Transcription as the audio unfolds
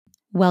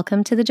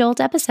Welcome to the Jolt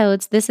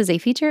episodes. This is a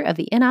feature of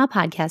the In Awe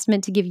podcast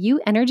meant to give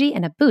you energy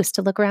and a boost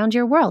to look around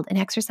your world and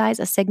exercise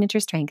a signature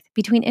strength.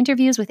 Between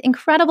interviews with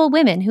incredible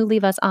women who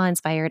leave us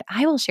awe-inspired,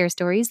 I will share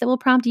stories that will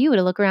prompt you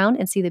to look around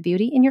and see the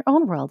beauty in your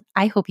own world.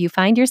 I hope you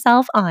find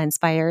yourself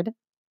awe-inspired.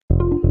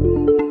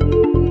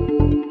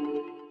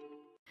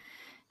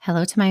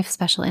 Hello to my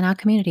special In Awe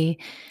community.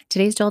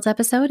 Today's Jolt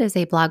episode is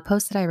a blog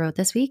post that I wrote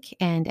this week,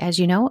 and as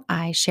you know,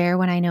 I share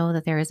when I know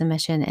that there is a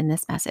mission in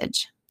this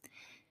message.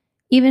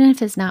 Even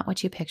if it's not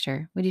what you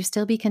picture, would you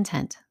still be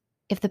content?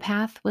 If the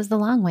path was the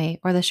long way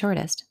or the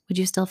shortest, would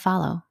you still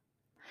follow?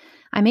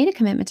 I made a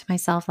commitment to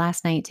myself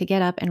last night to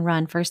get up and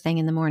run first thing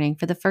in the morning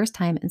for the first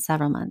time in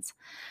several months.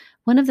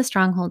 One of the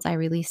strongholds I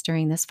released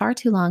during this far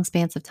too long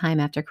span of time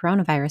after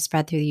coronavirus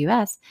spread through the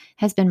US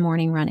has been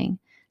morning running.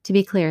 To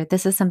be clear,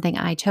 this is something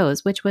I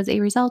chose, which was a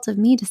result of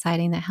me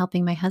deciding that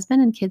helping my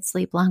husband and kids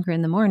sleep longer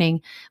in the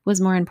morning was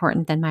more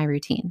important than my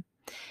routine.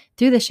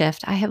 Through the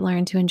shift, I have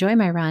learned to enjoy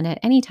my run at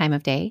any time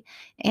of day,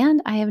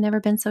 and I have never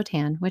been so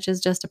tan, which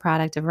is just a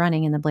product of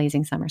running in the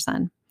blazing summer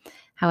sun.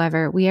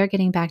 However, we are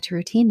getting back to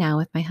routine now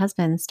with my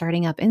husband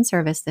starting up in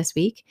service this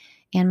week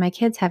and my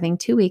kids having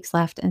 2 weeks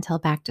left until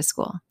back to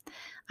school.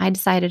 I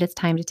decided it's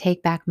time to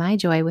take back my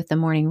joy with the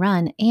morning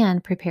run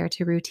and prepare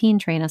to routine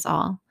train us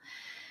all.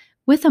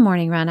 With the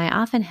morning run, I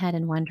often head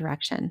in one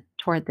direction,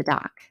 toward the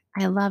dock.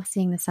 I love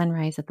seeing the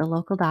sunrise at the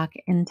local dock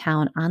in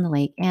town on the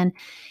lake, and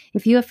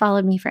if you have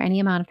followed me for any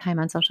amount of time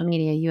on social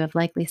media, you have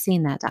likely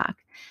seen that dock.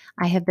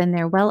 I have been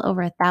there well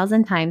over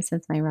 1,000 times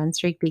since my run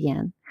streak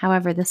began.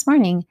 However, this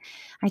morning,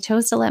 I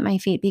chose to let my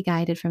feet be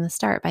guided from the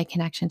start by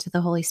connection to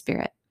the Holy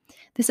Spirit.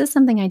 This is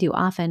something I do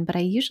often, but I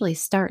usually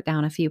start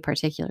down a few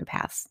particular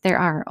paths. There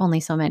are only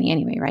so many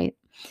anyway, right?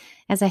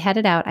 As I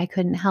headed out, I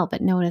couldn't help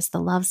but notice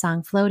the love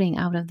song floating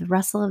out of the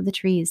rustle of the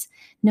trees,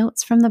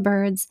 notes from the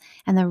birds,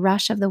 and the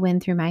rush of the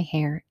wind through my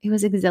hair. It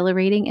was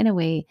exhilarating in a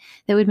way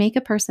that would make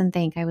a person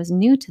think I was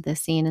new to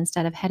this scene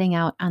instead of heading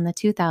out on the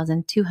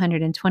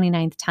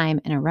 2,229th time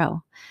in a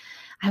row.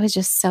 I was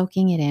just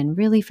soaking it in,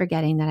 really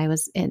forgetting that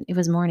it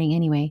was morning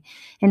anyway,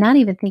 and not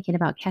even thinking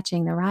about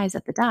catching the rise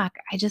at the dock.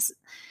 I just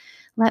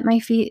let my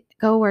feet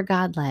go where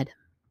God led.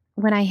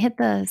 When I hit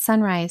the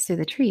sunrise through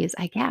the trees,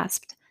 I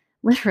gasped.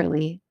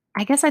 Literally.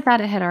 I guess I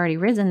thought it had already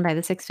risen by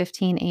the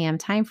 6:15 a.m.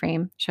 time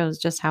frame. Shows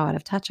just how out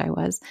of touch I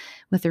was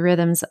with the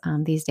rhythms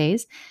these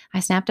days.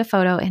 I snapped a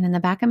photo, and in the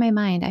back of my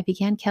mind, I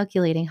began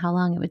calculating how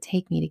long it would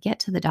take me to get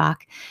to the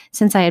dock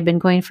since I had been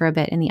going for a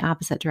bit in the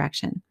opposite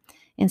direction.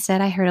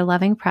 Instead, I heard a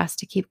loving press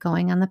to keep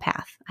going on the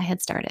path I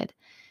had started.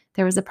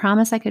 There was a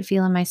promise I could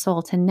feel in my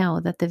soul to know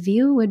that the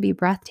view would be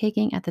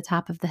breathtaking at the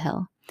top of the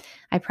hill.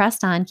 I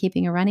pressed on,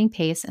 keeping a running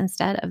pace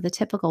instead of the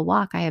typical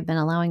walk I had been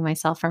allowing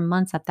myself for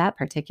months up that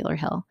particular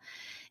hill.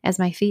 As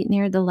my feet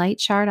neared the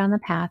light shard on the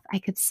path, I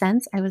could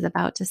sense I was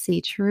about to see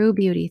true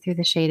beauty through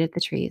the shade of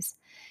the trees.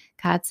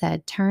 God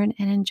said, "Turn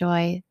and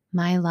enjoy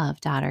my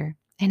love, daughter."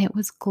 And it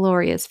was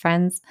glorious,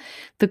 friends.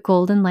 The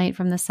golden light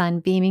from the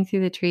sun beaming through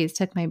the trees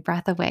took my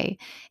breath away,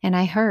 and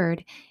I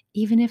heard,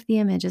 "Even if the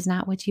image is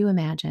not what you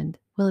imagined,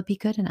 will it be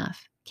good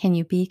enough? Can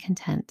you be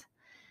content?"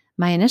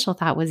 My initial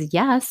thought was,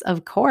 yes,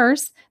 of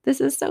course. This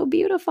is so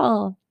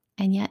beautiful.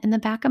 And yet, in the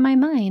back of my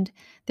mind,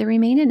 there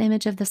remained an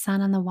image of the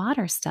sun on the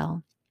water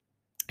still.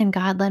 And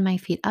God led my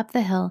feet up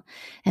the hill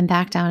and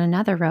back down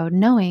another road,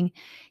 knowing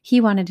He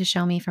wanted to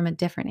show me from a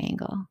different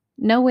angle.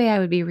 No way I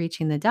would be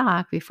reaching the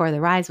dock before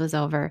the rise was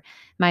over.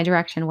 My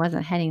direction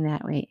wasn't heading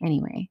that way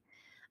anyway.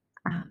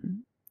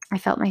 Um, I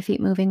felt my feet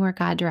moving where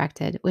God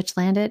directed, which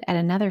landed at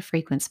another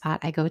frequent spot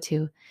I go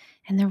to.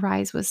 And the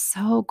rise was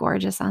so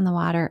gorgeous on the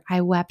water,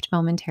 I wept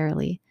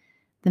momentarily.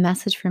 The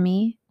message for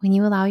me: when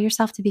you allow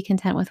yourself to be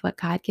content with what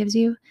God gives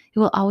you, it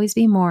will always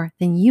be more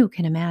than you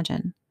can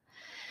imagine.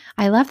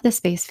 I left this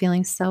space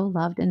feeling so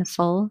loved and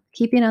full.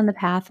 Keeping on the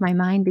path, my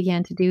mind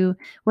began to do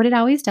what it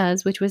always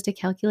does, which was to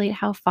calculate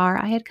how far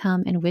I had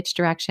come and which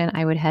direction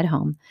I would head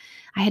home.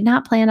 I had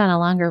not planned on a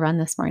longer run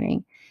this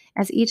morning.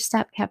 As each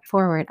step kept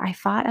forward, I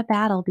fought a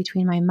battle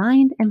between my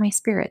mind and my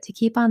spirit to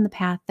keep on the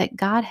path that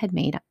God had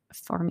made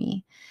for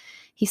me.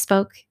 He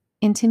spoke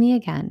into me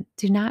again.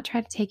 "Do not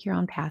try to take your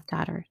own path,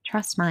 daughter.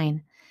 Trust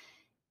mine.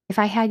 If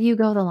I had you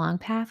go the long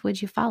path,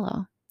 would you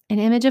follow?" An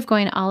image of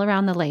going all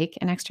around the lake,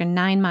 an extra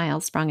 9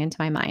 miles, sprung into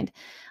my mind.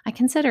 I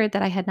considered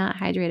that I had not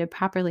hydrated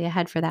properly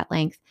ahead for that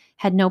length,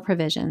 had no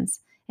provisions,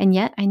 and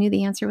yet I knew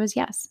the answer was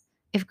yes.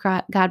 If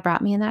God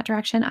brought me in that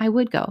direction, I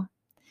would go.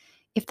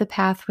 If the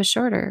path was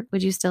shorter,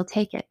 would you still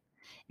take it?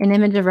 An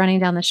image of running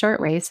down the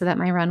short way so that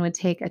my run would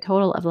take a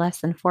total of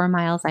less than 4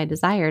 miles I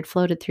desired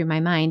floated through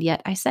my mind,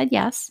 yet I said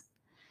yes.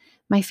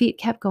 My feet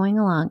kept going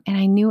along, and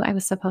I knew I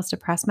was supposed to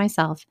press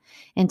myself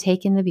and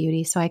take in the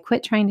beauty, so I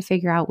quit trying to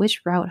figure out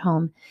which route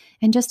home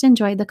and just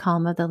enjoyed the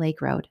calm of the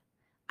lake road.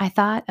 I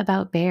thought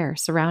about bear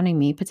surrounding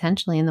me,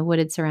 potentially in the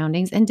wooded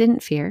surroundings, and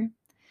didn't fear.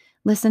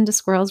 Listened to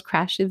squirrels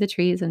crash through the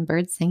trees and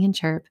birds sing and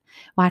chirp,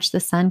 watched the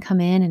sun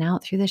come in and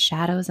out through the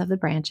shadows of the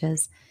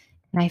branches,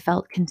 and I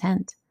felt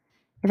content.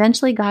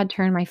 Eventually, God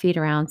turned my feet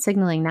around,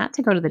 signaling not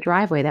to go to the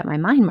driveway that my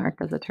mind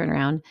marked as a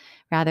turnaround.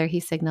 Rather, He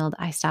signaled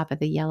I stop at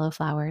the yellow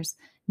flowers,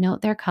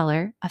 note their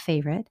color, a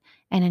favorite,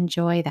 and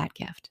enjoy that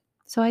gift.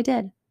 So I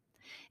did.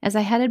 As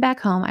I headed back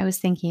home, I was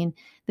thinking,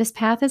 this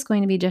path is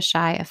going to be just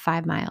shy of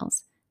 5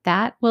 miles.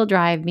 That will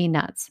drive me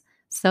nuts.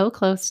 So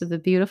close to the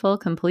beautiful,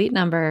 complete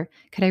number.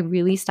 Could I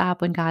really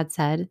stop when God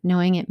said,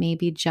 knowing it may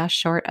be just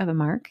short of a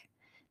mark?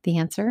 The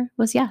answer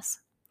was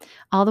yes.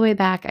 All the way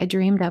back, I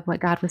dreamed up what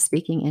God was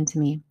speaking into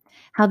me,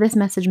 how this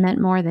message meant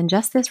more than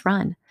just this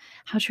run,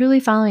 how truly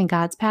following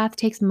God's path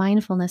takes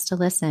mindfulness to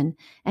listen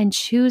and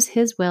choose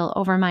His will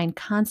over mine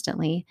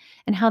constantly,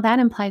 and how that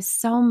implies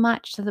so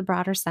much to the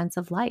broader sense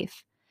of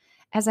life.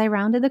 As I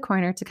rounded the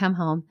corner to come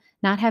home,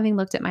 not having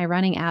looked at my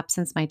running app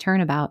since my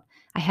turnabout,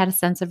 I had a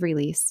sense of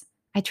release.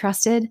 I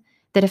trusted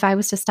that if I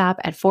was to stop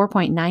at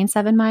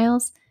 4.97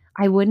 miles,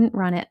 I wouldn't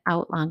run it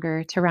out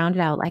longer to round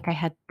it out like I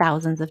had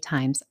thousands of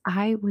times.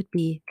 I would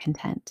be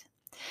content.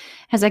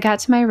 As I got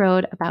to my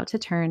road about to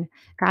turn,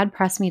 God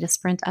pressed me to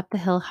sprint up the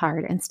hill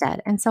hard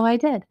instead, and so I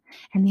did.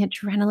 And the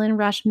adrenaline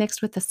rush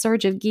mixed with the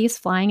surge of geese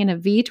flying in a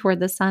V toward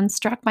the sun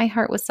struck my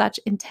heart with such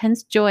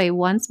intense joy.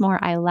 Once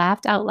more, I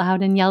laughed out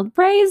loud and yelled,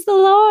 "Praise the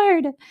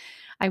Lord!"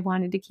 I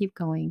wanted to keep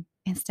going.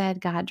 Instead,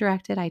 God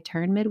directed I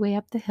turn midway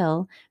up the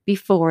hill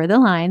before the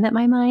line that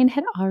my mind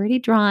had already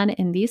drawn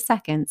in these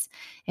seconds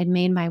and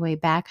made my way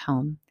back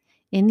home.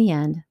 In the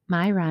end,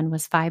 my run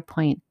was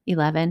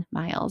 5.11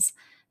 miles,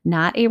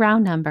 not a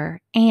round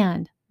number,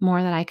 and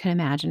more than I could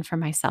imagine for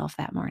myself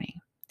that morning.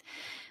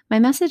 My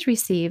message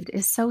received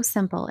is so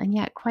simple and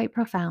yet quite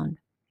profound.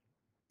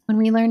 When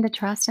we learn to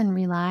trust and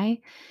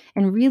rely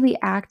and really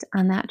act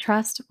on that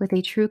trust with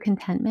a true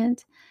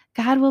contentment,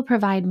 God will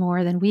provide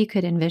more than we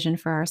could envision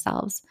for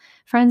ourselves.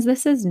 Friends,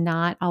 this is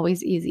not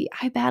always easy.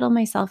 I battle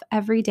myself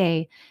every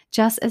day,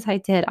 just as I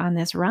did on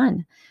this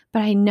run.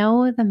 But I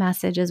know the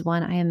message is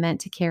one I am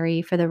meant to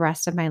carry for the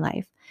rest of my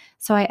life.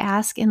 So I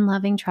ask in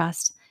loving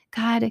trust,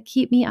 God,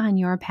 keep me on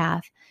your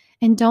path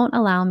and don't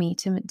allow me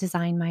to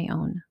design my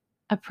own.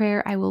 A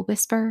prayer I will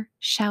whisper,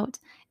 shout,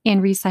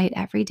 and recite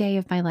every day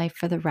of my life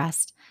for the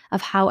rest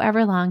of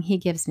however long He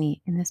gives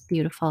me in this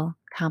beautiful,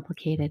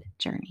 complicated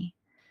journey.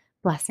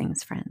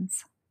 Blessings,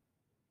 friends.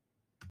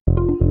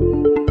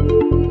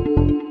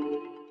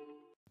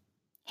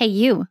 Hey,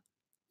 you.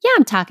 Yeah,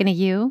 I'm talking to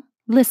you,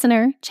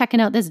 listener, checking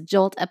out this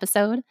Jolt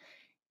episode.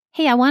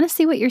 Hey, I want to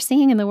see what you're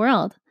seeing in the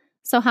world.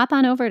 So hop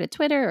on over to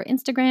Twitter or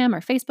Instagram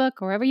or Facebook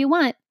or wherever you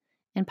want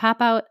and pop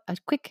out a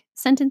quick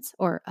sentence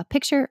or a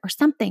picture or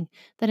something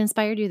that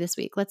inspired you this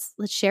week. Let's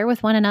share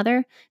with one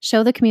another,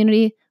 show the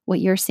community what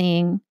you're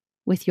seeing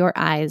with your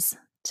eyes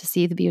to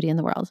see the beauty in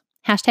the world.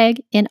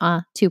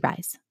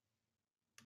 #InAweToRise.